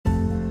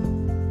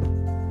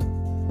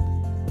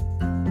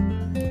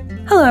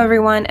Hello,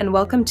 everyone, and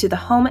welcome to the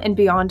Home and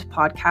Beyond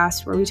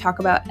podcast, where we talk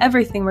about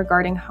everything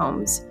regarding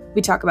homes.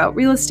 We talk about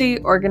real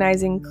estate,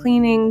 organizing,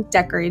 cleaning,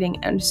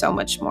 decorating, and so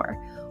much more.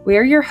 We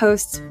are your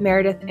hosts,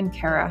 Meredith and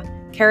Kara.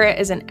 Kara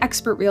is an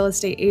expert real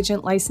estate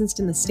agent licensed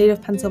in the state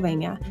of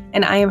Pennsylvania,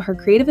 and I am her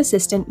creative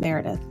assistant,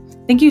 Meredith.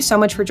 Thank you so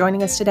much for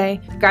joining us today.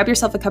 Grab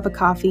yourself a cup of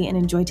coffee and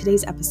enjoy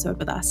today's episode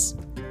with us.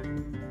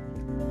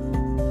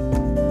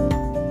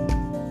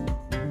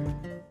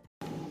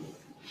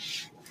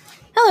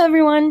 Hello,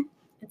 everyone.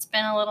 It's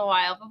been a little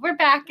while, but we're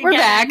back again. We're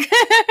back.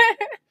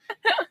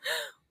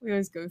 We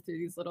always go through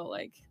these little,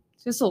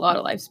 just a lot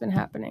of life's been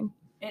happening.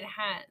 It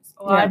has.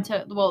 A lot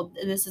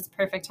this is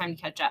perfect time to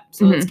catch up,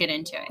 so let's get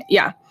into it.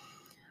 Yeah.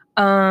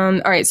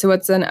 All right, so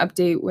what's an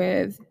update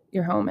with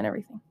your home and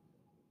everything?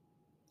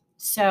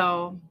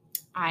 So,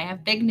 I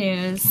have big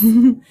news.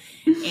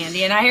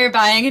 Andy and I are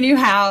buying a new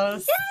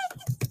house.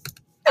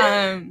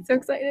 So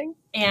exciting.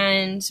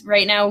 And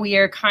right now we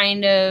are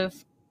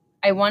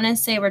I want to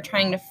say we're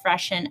trying to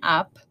freshen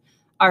up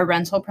our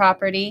rental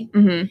property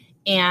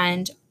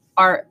and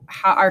our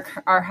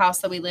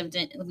house that we live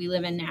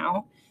in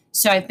now.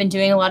 So I've been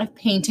doing a lot of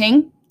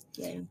painting.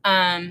 Yay.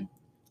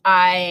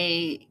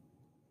 I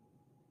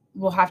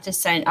will have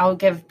to I'll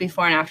give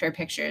before and after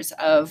pictures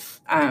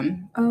of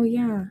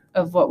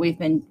of what we've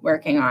been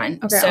working on.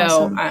 Okay,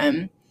 so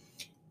awesome.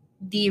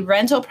 The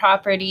rental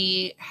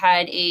property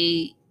had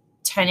a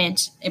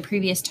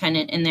previous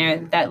tenant in there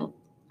that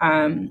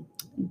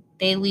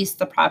they leased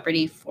the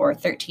property for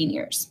 13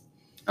 years.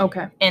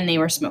 Okay. And they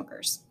were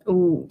smokers.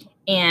 Ooh.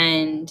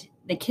 And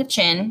the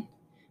kitchen,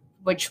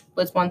 which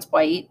was once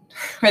white,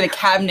 or the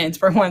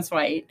cabinets were once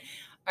white,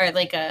 are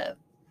like a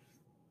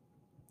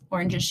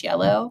orangish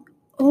yellow.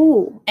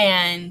 Oh.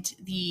 And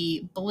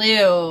the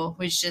blue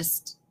was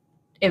just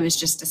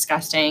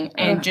disgusting.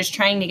 And just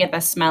trying to get the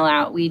smell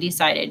out, we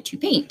decided to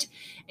paint.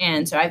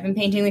 And so I've been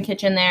painting the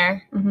kitchen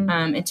there.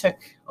 It took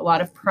a lot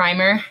of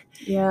primer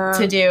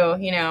to do.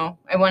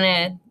 I want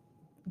to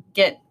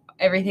get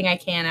everything I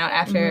can out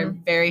after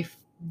very,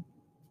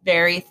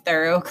 very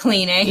thorough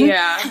cleaning.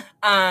 Yeah.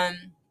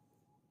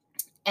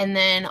 And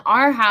then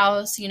our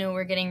house,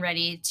 we're getting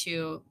ready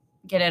to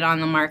get it on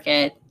the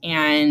market,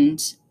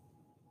 and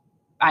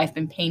I've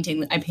been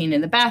painting. I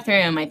painted the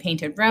bathroom. I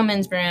painted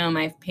Roman's room.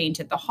 I've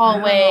painted the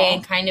hallway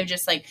and kind of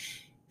just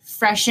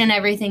freshen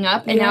everything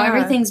up. And now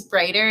everything's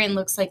brighter and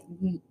looks like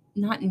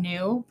not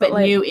new, but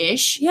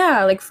new-ish.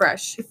 Yeah,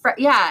 fresh.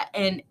 Yeah,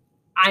 and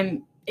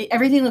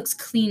everything looks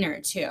cleaner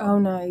too. Oh,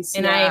 nice.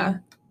 And I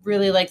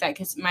really like that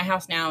because my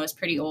house now is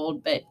pretty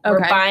old, but we're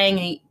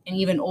buying an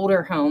even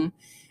older home,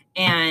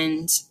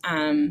 and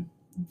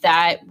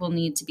that will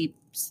need to be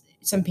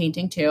some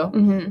painting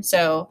too.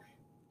 So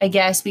I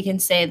guess we can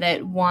say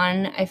that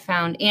I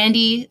found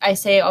Andy, I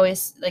say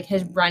always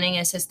his running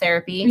is his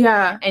therapy.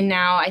 Yeah. And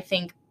now I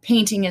think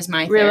painting is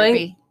my really?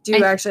 Therapy. Do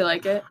you actually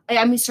like it?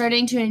 I'm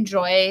starting to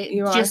enjoy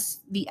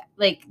just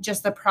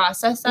the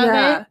process of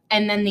it,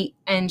 and then the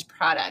end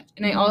product.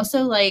 And I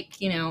also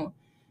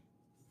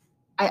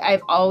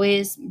I've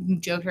always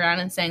joked around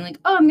and saying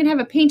I'm going to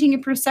have a painting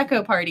and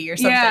Prosecco party or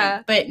something.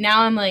 Yeah. But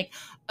now I'm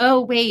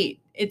oh,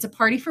 wait, it's a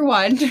party for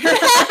one.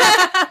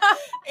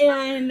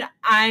 And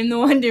I'm the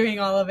one doing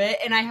all of it.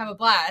 And I have a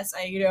blast.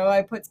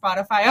 I put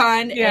Spotify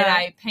on and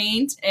I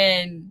paint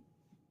and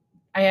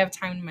I have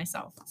time to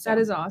myself. So. That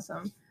is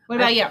awesome. What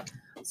about you?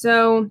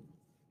 So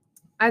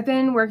I've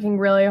been working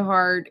really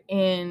hard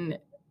in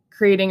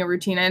creating a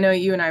routine. I know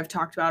you and I have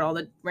talked about all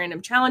the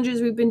random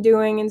challenges we've been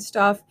doing and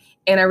stuff.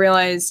 And I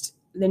realized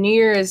the new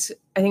year I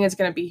think it's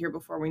going to be here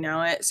before we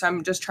know it. So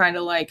I'm just trying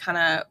to kind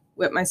of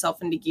whip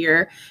myself into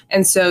gear.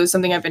 And so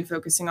something I've been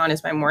focusing on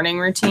is my morning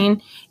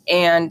routine,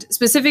 and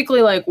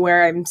specifically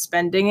where I'm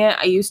spending it.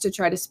 I used to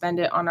try to spend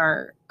it on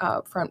our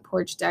front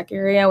porch deck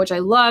area, which I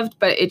loved,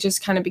 but it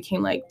just kind of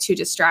became too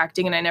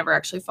distracting, and I never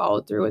actually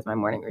followed through with my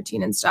morning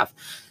routine and stuff.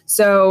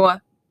 So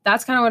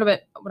that's kind of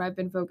what I've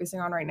been focusing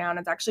on right now, and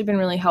it's actually been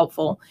really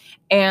helpful.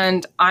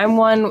 And I'm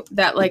one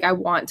that I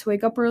want to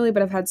wake up early,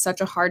 but I've had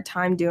such a hard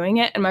time doing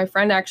it. And my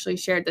friend actually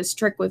shared this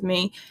trick with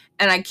me,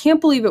 and I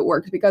can't believe it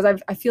worked because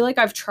I feel like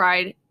I've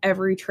tried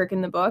every trick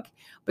in the book,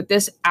 but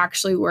this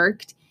actually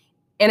worked.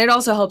 And it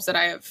also helps that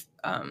I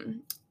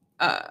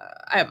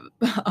have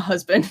a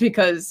husband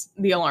because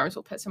the alarms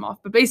will piss him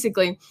off. But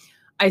basically,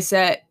 I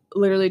set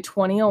literally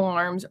 20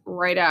 alarms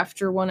right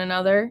after one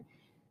another.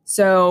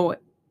 So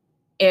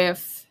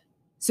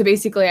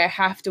basically I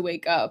have to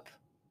wake up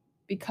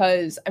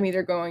because I'm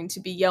either going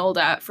to be yelled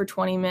at for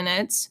 20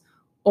 minutes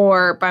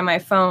or by my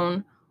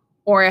phone,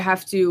 or I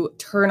have to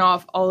turn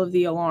off all of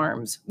the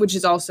alarms, which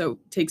is also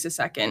takes a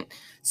second.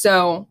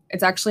 So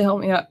it's actually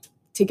helped me up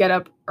to get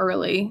up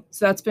early.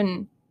 So that's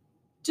been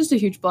just a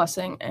huge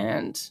blessing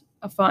and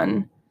a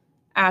fun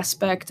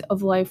aspect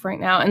of life right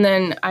now. And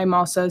then I'm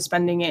also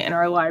spending it in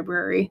our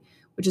library,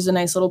 which is a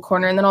nice little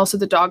corner. And then also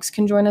the dogs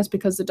can join us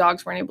because the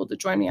dogs weren't able to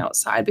join me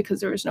outside because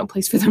there was no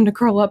place for them to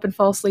curl up and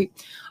fall asleep.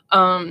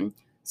 So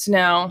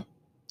now,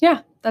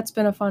 that's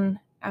been a fun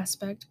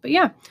aspect. But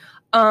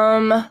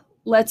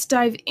let's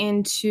dive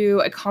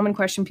into a common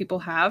question people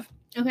have.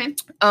 Okay.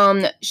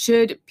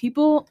 Should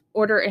people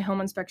order a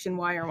home inspection?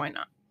 Why or why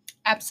not?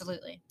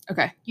 Absolutely.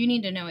 Okay. You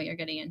need to know what you're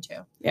getting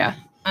into. Yeah.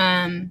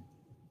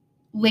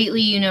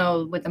 Lately,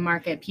 with the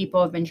market,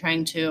 people have been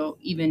trying to,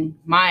 even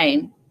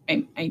mine,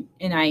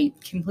 I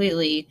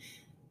completely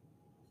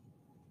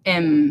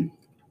am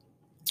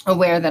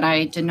aware that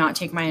I did not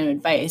take my own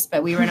advice,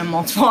 but we were in a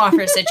multiple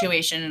offer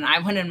situation and I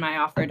wanted my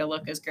offer to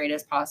look as great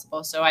as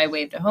possible. So I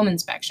waived a home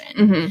inspection.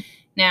 Mm-hmm.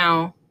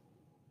 Now,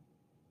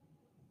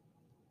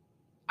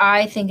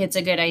 I think it's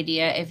a good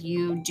idea if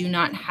you do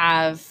not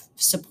have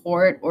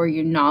support or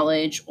your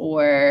knowledge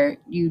or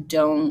you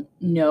don't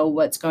know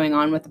what's going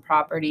on with the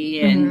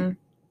property, and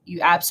you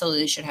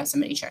absolutely should have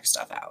somebody check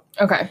stuff out.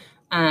 Okay.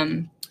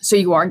 So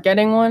you are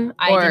getting one?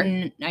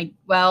 I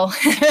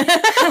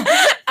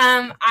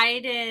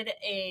did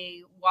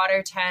a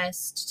water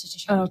test to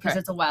check because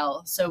it's a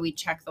well. So we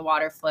check the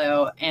water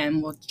flow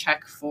and we'll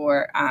check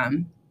for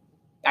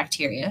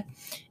bacteria.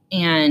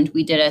 And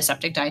we did a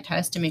septic dye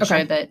test to make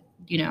sure that,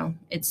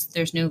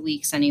 there's no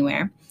leaks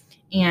anywhere.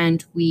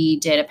 And we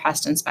did a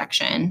pest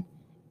inspection,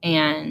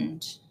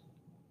 and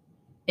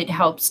it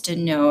helps to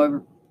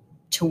know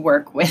to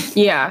work with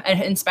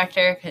an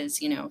inspector because,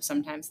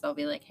 sometimes they'll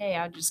be like, hey,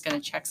 I'm just going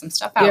to check some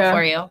stuff out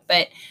for you.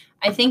 But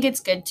I think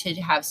it's good to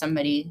have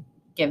somebody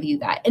give you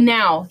that. And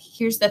now,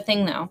 here's the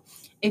thing, though.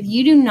 If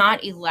you do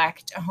not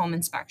elect a home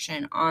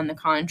inspection on the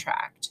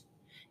contract,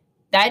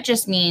 that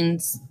just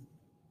means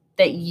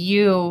that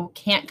you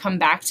can't come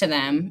back to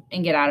them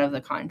and get out of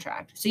the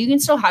contract. So you can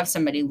still have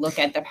somebody look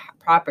at the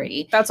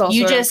property. That's also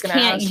you just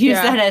can't use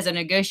that as a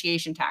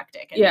negotiation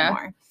tactic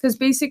anymore. Because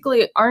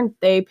basically, aren't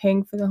they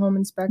paying for the home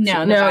inspection?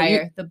 No,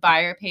 the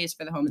buyer pays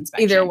for the home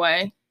inspection. Either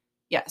way.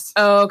 Yes.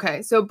 Oh,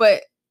 okay. So,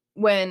 but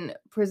when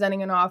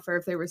presenting an offer,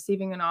 if they're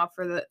receiving an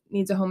offer that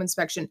needs a home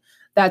inspection,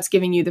 that's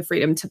giving you the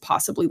freedom to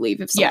possibly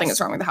leave if something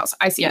is wrong with the house.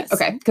 I see. Yes.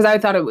 Okay. Because I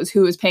thought it was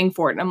who was paying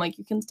for it. And I'm like,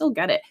 you can still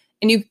get it.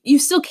 And you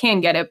still can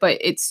get it,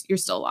 but you're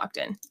still locked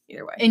in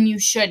either way. And you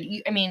should.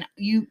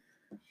 If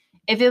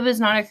it was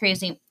not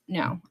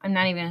no, I'm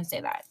not even going to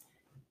say that.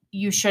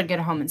 You should get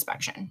a home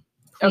inspection.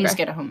 Please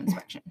get a home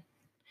inspection.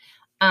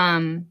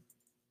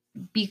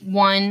 It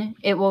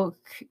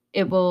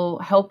will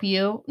help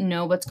you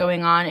know what's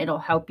going on. It'll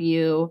help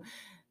you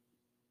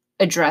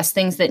address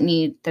things that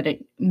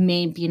it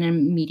may be an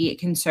immediate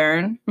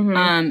concern.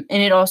 Mm-hmm.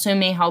 And it also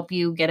may help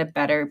you get a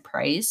better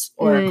price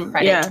or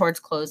credit towards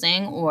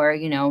closing, or,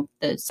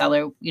 the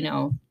seller,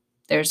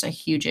 there's a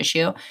huge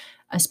issue,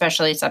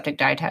 especially septic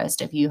dye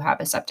test. If you have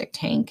a septic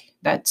tank,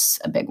 that's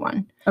a big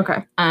one.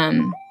 Okay.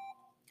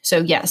 So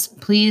yes,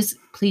 please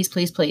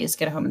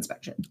get a home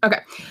inspection.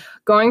 Okay.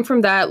 Going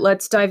from that,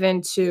 let's dive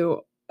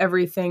into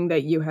everything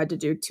that you had to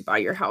do to buy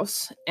your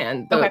house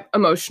and the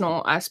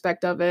emotional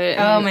aspect of it.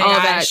 And oh my all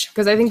gosh.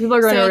 Because I think people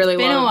are going to really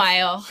love a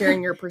while.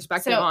 hearing your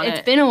perspective on it.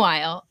 It's been a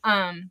while.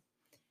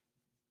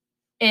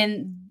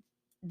 And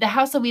the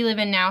house that we live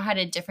in now had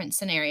a different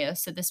scenario.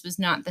 So this was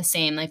not the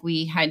same. Like,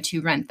 we had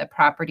to rent the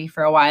property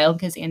for a while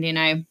because Andy and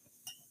I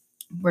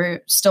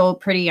were still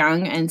pretty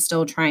young and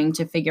still trying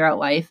to figure out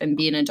life and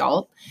be an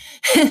adult.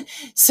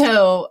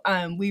 So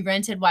we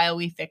rented while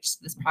we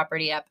fixed this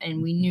property up,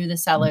 and we knew the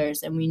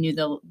sellers and we knew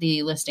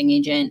the listing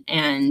agent,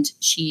 and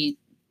she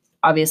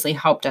obviously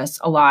helped us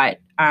a lot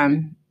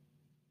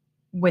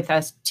with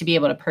us to be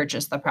able to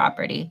purchase the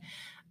property.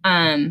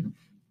 But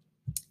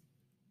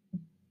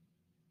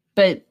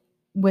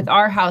with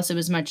our house, it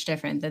was much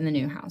different than the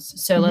new house.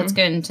 So let's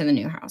get into the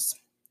new house.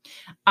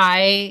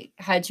 I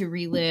had to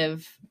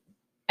relive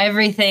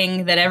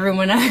everything that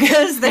everyone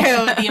goes through.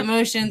 The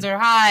emotions are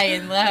high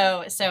and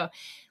low. So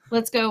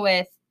let's go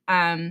with,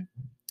 I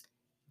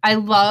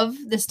love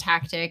this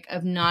tactic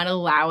of not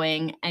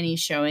allowing any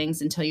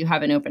showings until you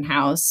have an open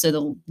house.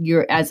 So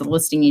you're, as a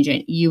listing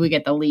agent, you would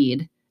get the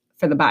lead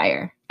for the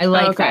buyer. I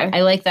like that.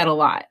 I like that a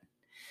lot.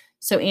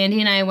 So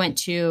Andy and I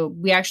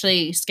we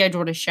actually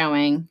scheduled a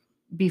showing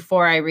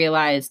before I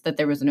realized that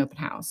there was an open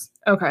house.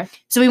 Okay.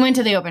 So we went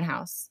to the open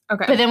house.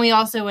 Okay. But then we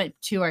also went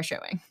to our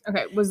showing.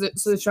 Okay.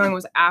 So the showing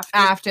was after?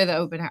 After the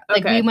open house.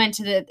 Like, we went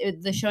to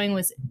the showing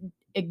was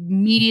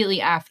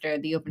immediately after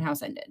the open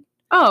house ended.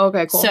 Oh,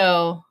 okay, cool.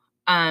 So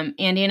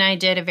Andy and I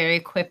did a very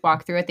quick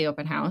walkthrough at the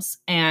open house.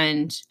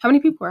 And how many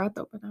people were at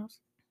the open house?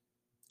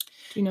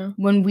 Do you know?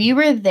 When we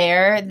were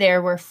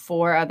there were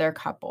 4 other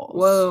couples.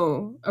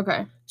 Whoa.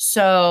 Okay.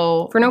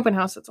 So for an open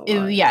house, it's a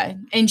lot. Yeah.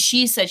 And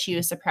she said she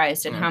was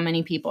surprised at how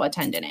many people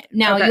attended it.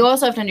 Now, you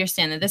also have to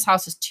understand that this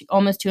house is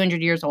almost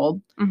 200 years old.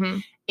 Mm-hmm.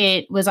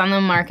 It was on the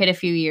market a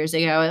few years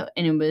ago,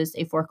 and it was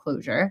a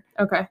foreclosure.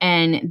 Okay.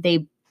 And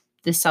the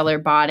seller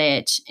bought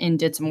it and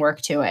did some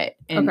work to it,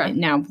 and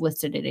now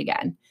listed it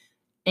again.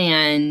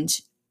 And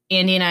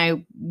Andy and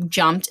I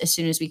jumped as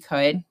soon as we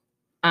could.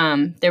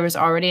 There was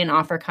already an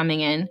offer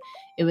coming in.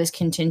 It was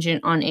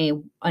contingent on a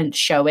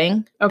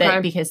showing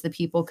because the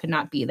people could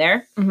not be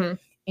there. Mm-hmm.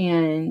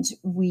 And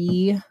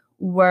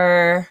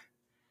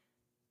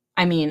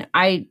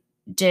I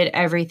did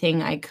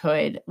everything I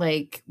could.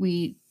 Like,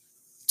 we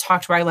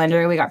talked to our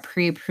lender. We got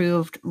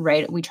pre-approved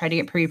we tried to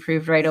get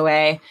pre-approved right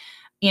away.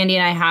 Andy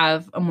and I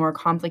have a more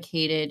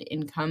complicated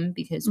income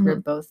because we're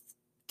both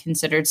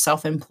considered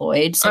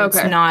self-employed. So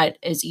it's not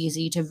as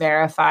easy to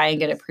verify and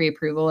get a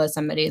pre-approval as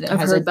somebody that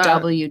has a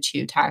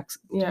W-2 tax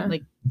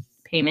like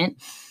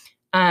payment.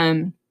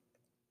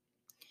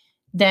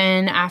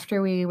 Then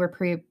after we were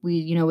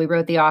we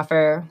wrote the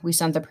offer, we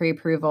sent the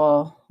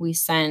pre-approval, we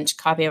sent a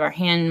copy of our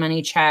hand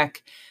money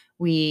check.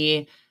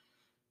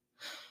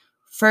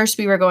 First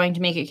we were going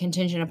to make it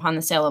contingent upon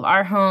the sale of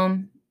our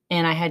home.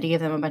 And I had to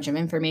give them a bunch of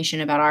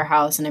information about our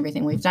house and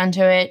everything we've done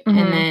to it.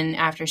 And then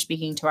after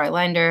speaking to our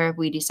lender,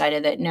 we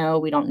decided that no,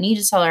 we don't need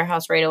to sell our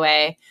house right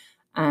away.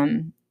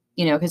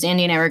 Because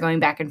Andy and I were going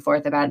back and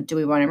forth about, do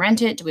we want to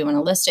rent it? Do we want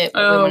to list it?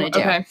 What do we want to do?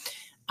 Okay.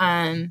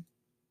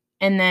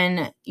 And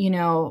then,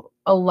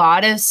 a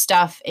lot of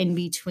stuff in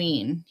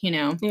between,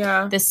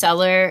 the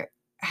seller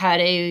had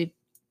a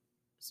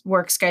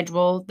work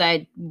schedule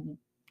that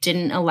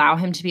didn't allow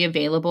him to be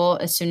available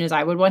as soon as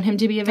I would want him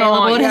to be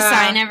available to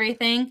sign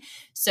everything.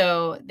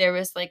 So there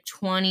was like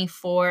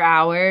 24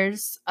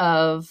 hours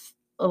of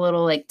a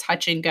little like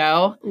touch and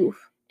go.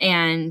 Oof.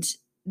 And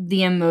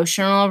the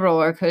emotional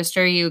roller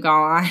coaster you go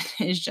on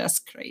is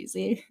just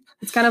crazy.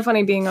 It's kind of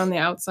funny being on the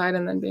outside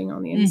and then being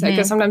on the inside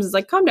because sometimes it's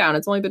like, calm down,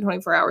 it's only been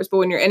 24 hours. But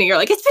when you're in it, you're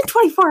like, it's been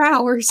 24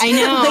 hours. I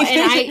know.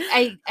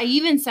 And I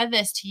even said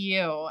this to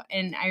you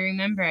and I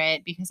remember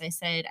it because I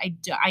said,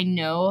 I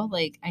know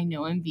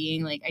I'm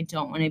being like, I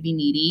don't want to be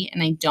needy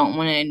and I don't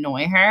want to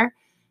annoy her.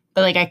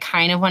 But like, I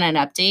kind of want an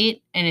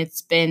update. And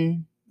it's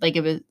been like,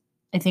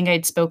 I think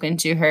I'd spoken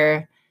to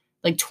her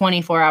like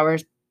 24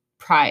 hours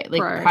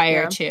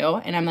prior to.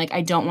 And I'm like,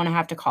 I don't want to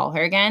have to call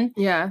her again.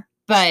 Yeah.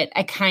 But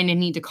I kind of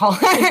need to call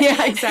her.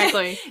 Yeah,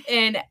 exactly.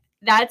 And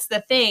that's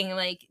the thing.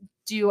 Like,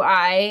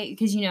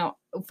 because,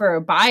 for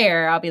a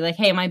buyer, I'll be like,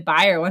 hey, my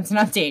buyer wants an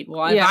update.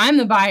 Well, if I'm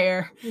the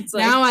buyer,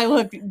 now I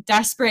look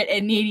desperate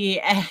and needy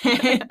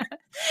and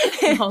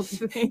all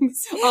the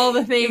things.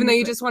 Even though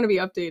you just want to be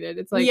updated.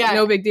 It's like,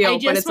 no big deal. I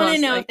just want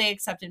to know if they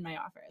accepted my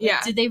offer.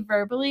 Like, did they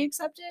verbally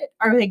accept it?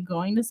 Are they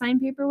going to sign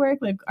paperwork?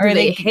 Like, do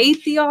they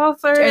hate the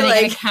offer? Are they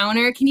going to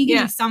counter? Can you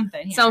give me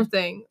something? Here?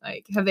 Something.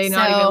 Like, have they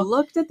not even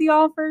looked at the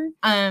offer?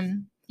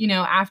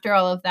 After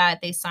all of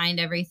that, they signed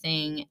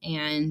everything.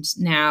 And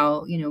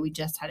now, we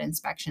just had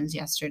inspections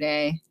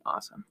yesterday.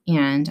 Awesome.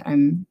 And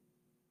I'm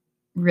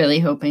really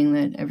hoping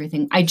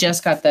that I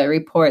just got the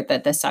report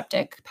that the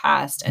septic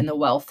passed and the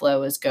well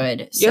flow is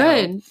good. So,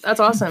 good.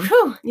 That's awesome.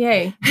 Whew.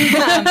 Yay.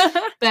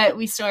 But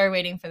we still are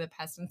waiting for the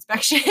pest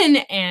inspection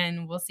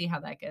and we'll see how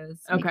that goes.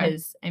 Okay.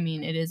 Because,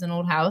 it is an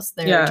old house.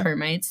 There are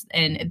termites.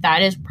 And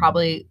that is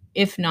probably,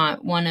 if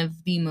not one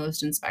of the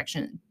most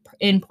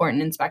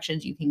important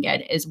inspections you can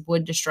get is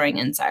wood destroying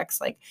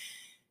insects. Like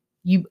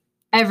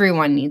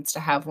everyone needs to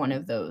have one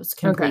of those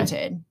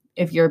completed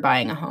if you're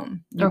buying a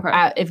home.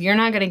 If you're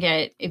not going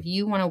to if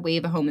you want to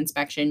waive a home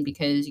inspection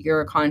because you're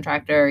a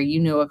contractor,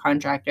 a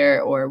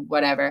contractor or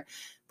whatever,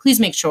 please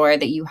make sure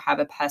that you have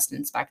a pest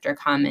inspector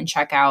come and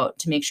check out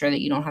to make sure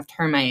that you don't have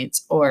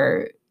termites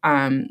or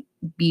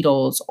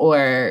beetles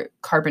or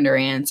carpenter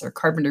ants or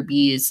carpenter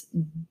bees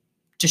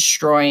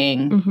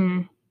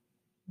destroying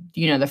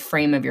the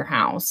frame of your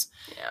house.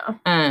 Yeah.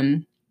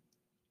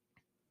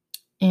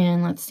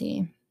 And let's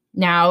see.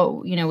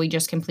 Now, we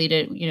just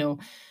completed,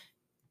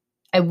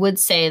 I would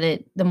say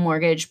that the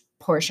mortgage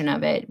portion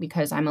of it,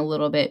 because I'm a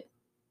little bit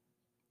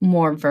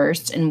more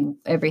versed in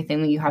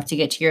everything that you have to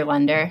get to your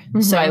lender.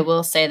 So I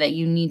will say that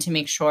you need to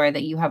make sure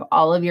that you have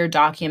all of your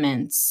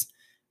documents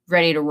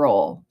ready to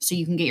roll so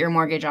you can get your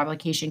mortgage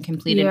application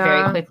completed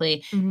very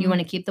quickly. You want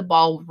to keep the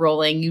ball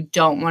rolling. You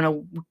don't want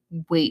to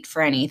wait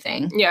for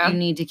anything. Yeah. You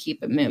need to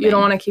keep it moving. You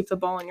don't want to keep the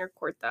ball in your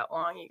court that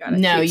long. You got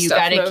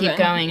to keep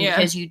going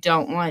because you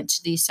don't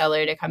want the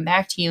seller to come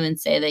back to you and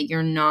say that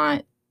you're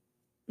not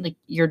like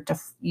you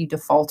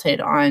defaulted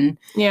on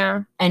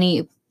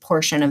any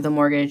portion of the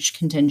mortgage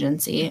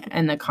contingency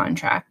and the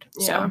contract.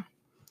 So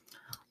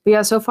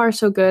so far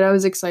so good. I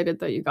was excited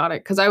that you got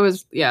it because I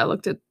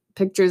looked at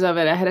pictures of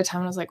it ahead of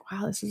time. I was like,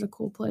 wow, this is a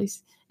cool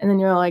place. And then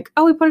you're like,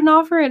 oh, we put an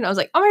offer in. I was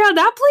like, oh my God,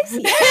 that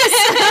place?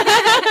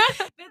 Yes.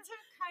 That's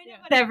kind of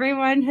what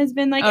everyone has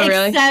been like,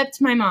 except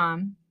my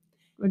mom.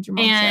 What'd your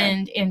mom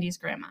and say? Andy's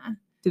grandma.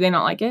 Do they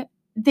not like it?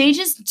 They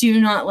just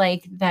do not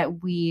like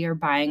that we are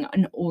buying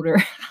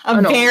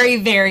a very,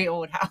 very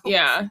old house.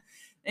 Yeah.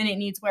 And it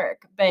needs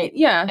work. But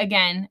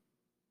again.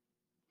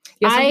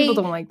 Yeah, some people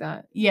don't like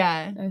that.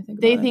 Yeah.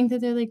 They think that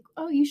they're like,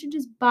 oh, you should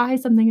just buy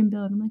something and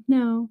build. I'm like,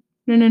 no.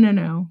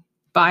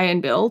 Buy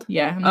and build?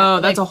 Yeah.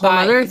 That's a whole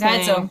other thing.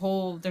 That's a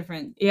whole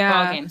different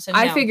ballgame. So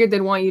I figured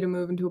they'd want you to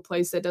move into a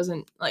place that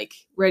doesn't like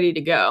ready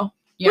to go.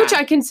 Yeah. Which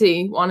I can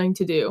see wanting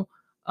to do.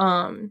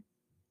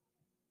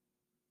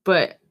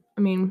 But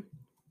I mean,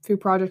 few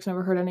projects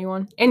never hurt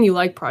anyone. And you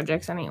like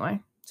projects anyway.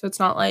 So it's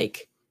not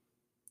like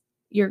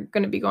you're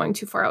going to be going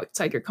too far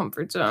outside your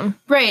comfort zone.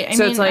 Right. I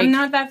mean, I'm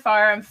not that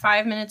far. I'm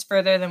 5 minutes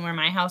further than where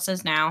my house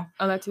is now.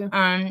 Oh, that too.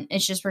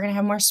 It's just we're going to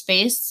have more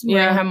space. We're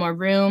going to have more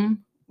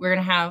room. We're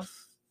going to have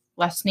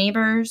less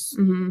neighbors.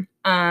 And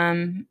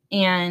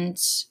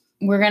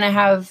we're going to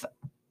have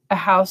a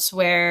house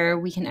where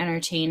we can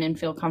entertain and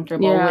feel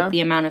comfortable with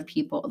the amount of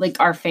people, like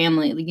our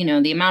family, you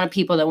know, the amount of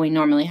people that we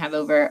normally have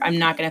over. I'm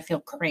not going to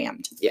feel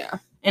crammed. Yeah.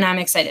 And I'm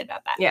excited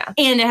about that. Yeah.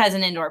 And it has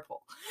an indoor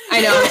pool.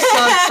 I know. I'm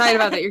so excited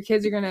about that. Your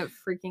kids are going to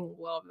freaking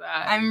love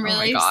that. I'm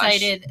really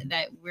excited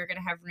that we're going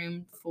to have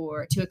room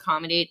to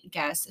accommodate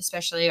guests,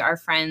 especially our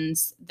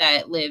friends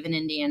that live in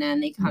Indiana,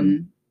 and they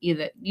come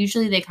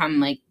usually they come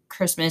like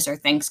Christmas or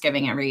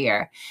Thanksgiving every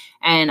year.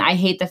 And I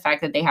hate the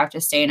fact that they have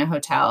to stay in a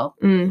hotel.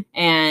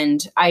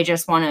 And I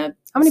just want to.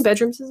 How many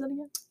bedrooms is it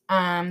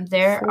again?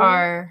 There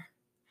are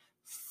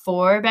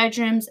 4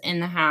 bedrooms in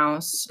the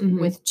house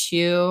with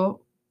 2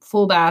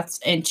 full baths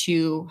and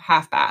 2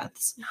 half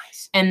baths.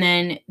 Nice. And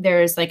then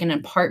there's like an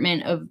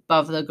apartment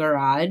above the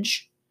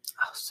garage.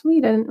 Oh,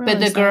 sweet. I didn't realize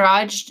but the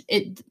garage,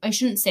 I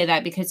shouldn't say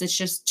that because it's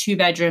just 2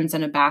 bedrooms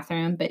and a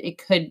bathroom, but you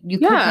could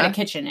put a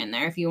kitchen in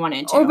there if you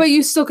wanted to. Oh, but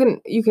you still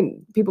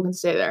people can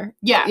stay there.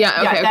 Yeah.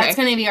 Yeah. Okay, that's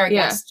going to be our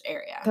guest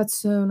area. That's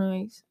so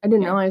nice. I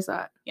didn't realize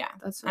that. Yeah.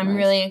 That's so I'm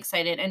really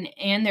excited.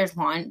 And there's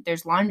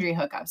laundry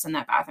hookups in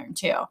that bathroom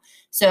too.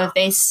 So if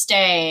they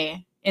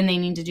stay and they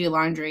need to do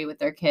laundry with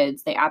their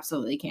kids, they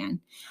absolutely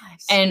can.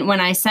 Nice. And when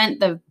I sent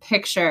the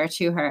picture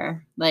to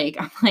her, like,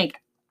 I'm like,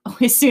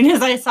 as soon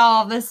as I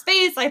saw the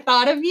space, I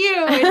thought of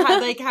you. It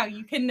had like how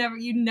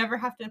you never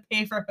have to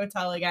pay for a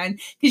hotel again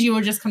because you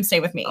will just come stay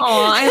with me. Oh,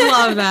 I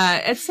love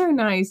that. It's so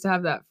nice to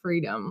have that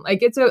freedom.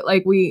 Like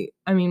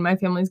my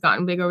family's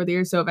gotten big over the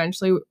years, so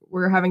eventually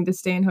we're having to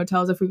stay in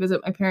hotels if we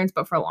visit my parents,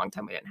 but for a long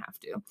time we didn't have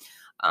to.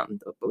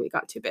 But we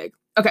got too big.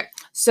 Okay,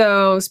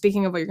 so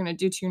speaking of what you're going to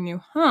do to your new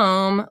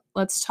home,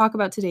 let's talk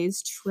about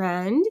today's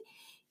trend,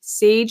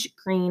 sage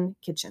green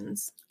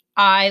kitchens.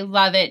 I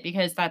love it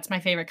because that's my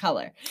favorite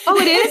color. Oh,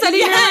 it is? I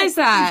didn't realize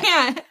that.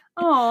 Yeah.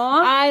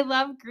 Aww. I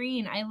love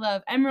green. I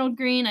love emerald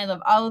green. I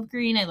love olive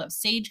green. I love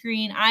sage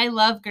green. I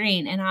love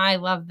green, and I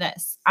love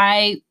this.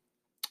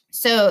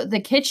 So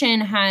the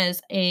kitchen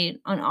has an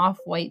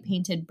off-white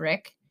painted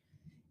brick.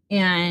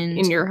 And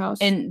in your house?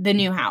 In the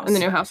new house. In the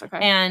new house, okay.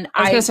 And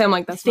I was going to say, I'm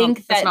like, that's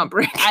not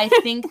brick. I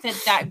think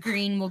that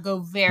green will go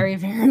very,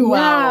 very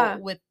well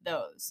with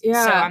those.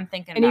 Yeah. So I'm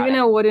thinking and even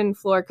a wooden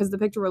floor, because the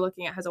picture we're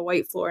looking at has a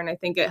white floor, and I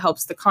think it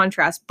helps the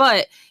contrast.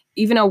 But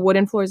even a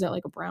wooden floor, is that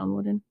like a brown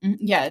wooden?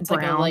 Yeah, it's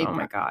brown. like a light. Oh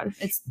my God.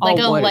 It's like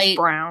a light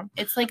brown.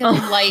 It's like a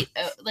light,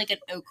 like an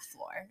oak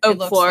floor.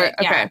 Oak floor. Like,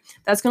 okay.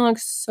 That's going to look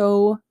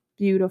so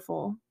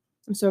beautiful.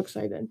 I'm so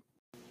excited.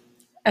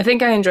 I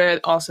think I enjoy it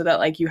also that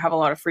like you have a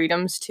lot of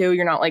freedoms too.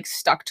 You're not like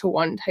stuck to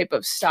one type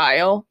of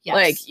style. Yes.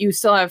 Like you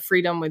still have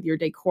freedom with your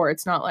decor.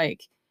 It's not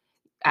like,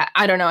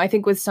 I don't know. I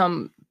think with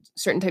some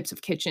certain types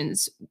of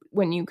kitchens,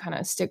 when you kind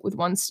of stick with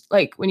one,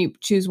 like when you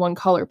choose one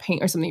color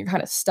paint or something, you're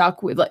kind of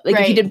stuck with like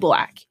if you did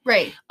black,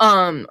 right?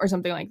 Or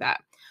something like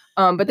that.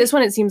 But this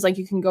one, it seems like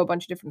you can go a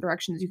bunch of different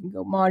directions. You can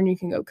go modern, you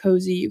can go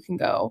cozy, you can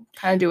go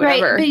kind of do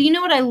whatever. Right. But you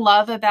know what I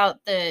love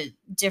about the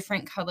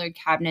different colored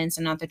cabinets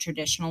and not the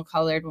traditional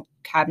colored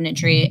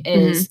cabinetry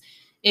is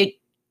it.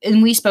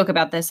 And we spoke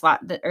about this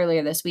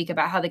earlier this week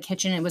about how the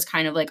kitchen, it was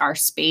kind of like our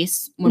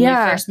space when we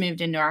first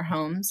moved into our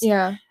homes.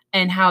 Yeah.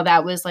 And how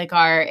that was like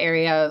our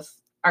area of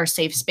our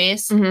safe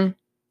space. Mm-hmm.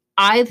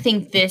 I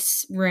think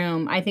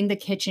the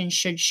kitchen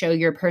should show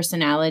your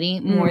personality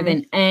more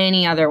than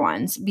any other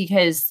ones,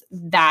 because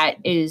I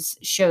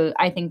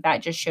think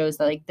that just shows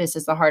that like, this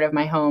is the heart of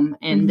my home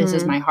and this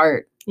is my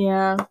heart.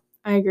 Yeah,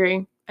 I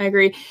agree.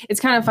 It's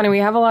kind of funny. We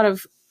have a lot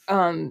of,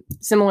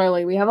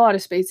 similarly, we have a lot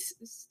of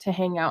space to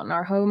hang out in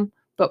our home,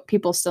 but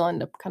people still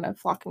end up kind of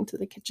flocking to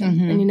the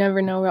kitchen and you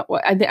never know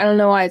what, I don't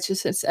know why, it's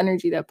just this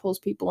energy that pulls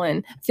people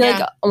in. I feel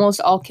like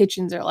almost all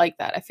kitchens are like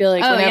that. I feel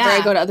like whenever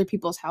I go to other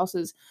people's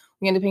houses,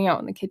 we end up hanging out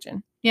in the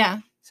kitchen. Yeah.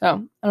 So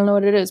I don't know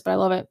what it is, but I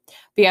love it.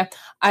 But yeah,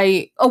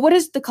 what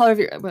is the color of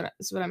this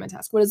is what I meant to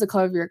ask. What is the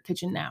color of your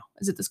kitchen now?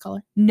 Is it this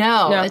color?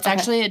 No, it's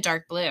actually a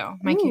dark blue.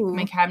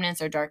 My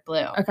cabinets are dark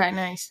blue. Okay,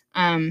 nice.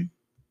 I'm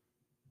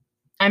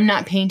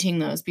not painting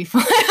those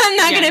before. I'm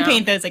not going to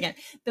paint those again.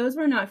 Those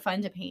were not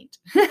fun to paint.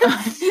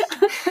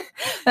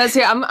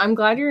 I'm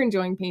glad you're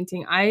enjoying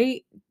painting.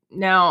 I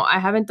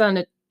haven't done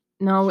it.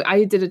 No,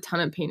 I did a ton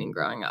of painting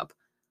growing up.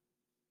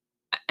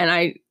 And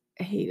I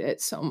hate it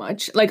so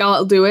much. Like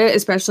I'll do it,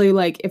 especially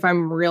like if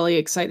I'm really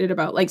excited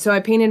about so I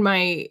painted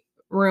my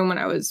room when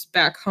I was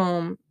back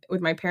home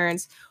with my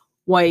parents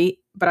white,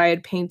 but I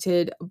had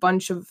painted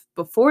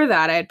before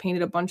that I had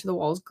painted a bunch of the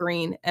walls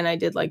green, and I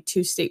did like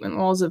 2 statement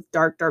walls of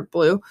dark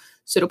blue.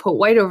 So to put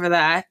white over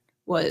that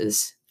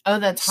was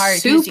that's hard.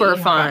 Super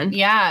fun.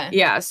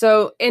 Yeah.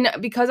 So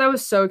because I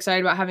was so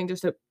excited about having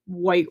just a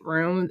white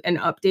room and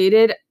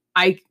updated,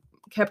 I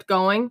kept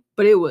going,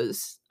 but I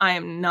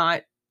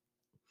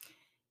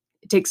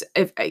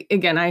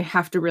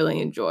have to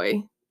really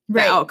enjoy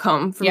the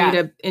outcome for me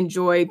to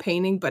enjoy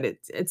painting, but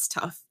it's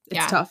tough.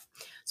 It's tough.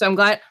 So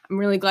I'm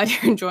really glad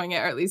you're enjoying it,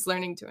 or at least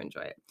learning to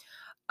enjoy it.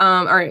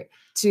 All right.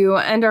 To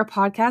end our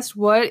podcast,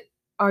 what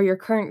are your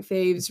current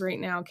faves right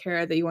now,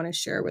 Kara, that you want to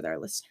share with our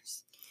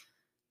listeners?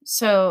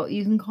 So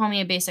you can call me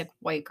a basic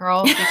white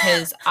girl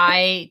because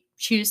I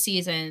choose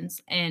seasons,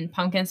 and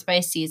pumpkin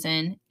spice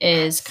season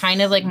is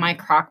kind of like my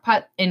crock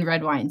pot in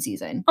red wine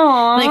season.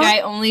 Aww. Like I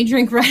only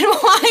drink red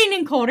wine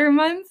in colder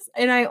months,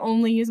 and I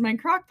only use my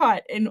crock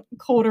pot in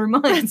colder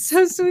months. That's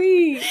so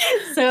sweet.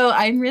 So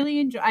I'm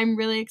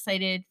really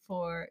excited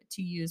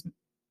to use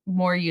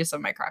more use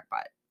of my crock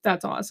pot.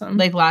 That's awesome.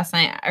 Like last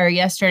night or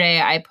yesterday,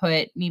 I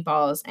put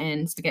meatballs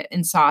and spaghetti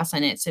and sauce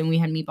in it, and we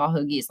had meatball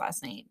hoagies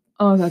last night.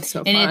 Oh, that's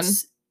so fun. And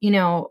it's,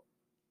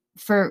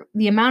 for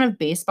the amount of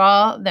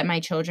baseball that my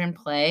children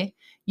play,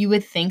 you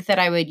would think that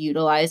I would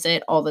utilize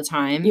it all the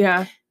time.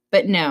 Yeah.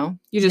 But no.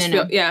 You just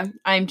feel, yeah.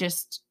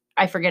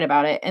 I forget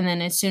about it. And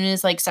then as soon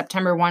as like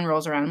September 1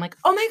 rolls around, I'm like,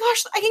 oh my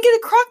gosh, I can get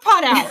a crock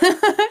pot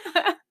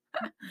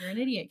out. You're an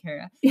idiot,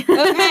 Kara.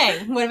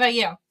 Okay. What about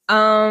you?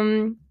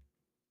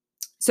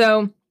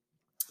 So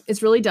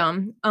it's really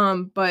dumb.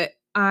 But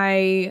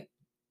I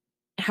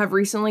have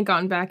recently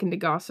gotten back into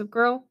Gossip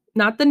Girl.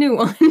 Not the new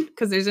one,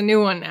 because there's a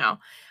new one now.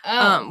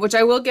 Oh. Which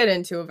I will get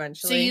into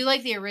eventually. So you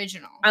like the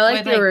original? I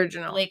like the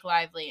original. Blake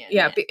Lively.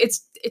 Yeah,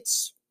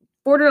 it's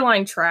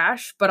borderline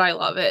trash, but I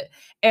love it.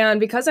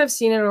 And because I've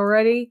seen it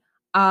already,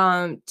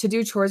 to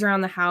do chores around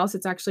the house,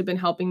 it's actually been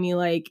helping me,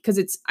 like, because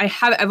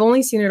I've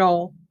only seen it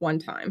all one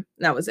time.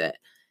 And that was it.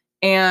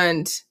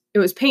 And it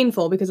was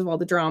painful because of all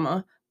the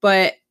drama,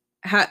 but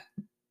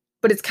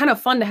it's kind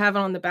of fun to have it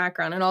on the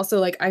background. And also,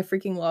 like, I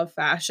freaking love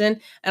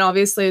fashion. And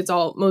obviously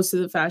most of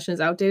the fashion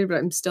is outdated, but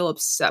I'm still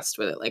obsessed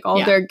with it. Like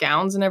all their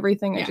gowns and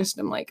everything. Yeah.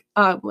 I'm like,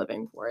 I'm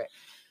living for it.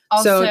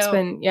 Also, so it's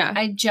been,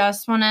 I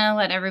just want to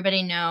let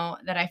everybody know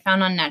that I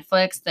found on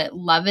Netflix that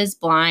Love is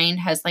Blind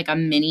has like a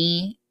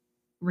mini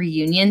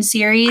reunion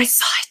series. I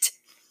saw it.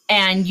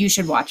 And you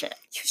should watch it.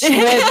 You should.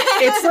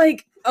 It's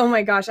like, oh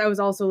my gosh, I was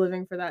also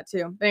living for that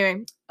too.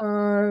 Anyway,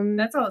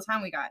 that's all the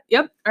time we got.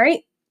 Yep. All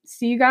right.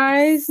 See you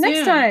guys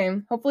next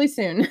time. Hopefully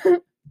soon.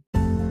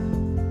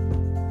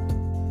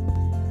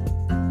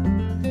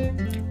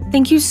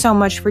 Thank you so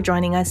much for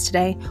joining us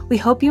today. We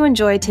hope you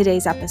enjoyed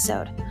today's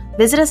episode.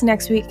 Visit us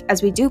next week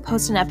as we do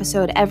post an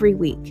episode every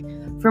week.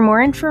 For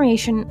more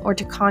information or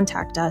to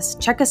contact us,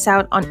 check us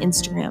out on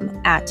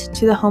Instagram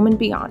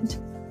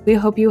 @ToTheHomeAndBeyond. We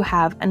hope you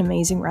have an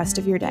amazing rest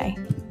of your day.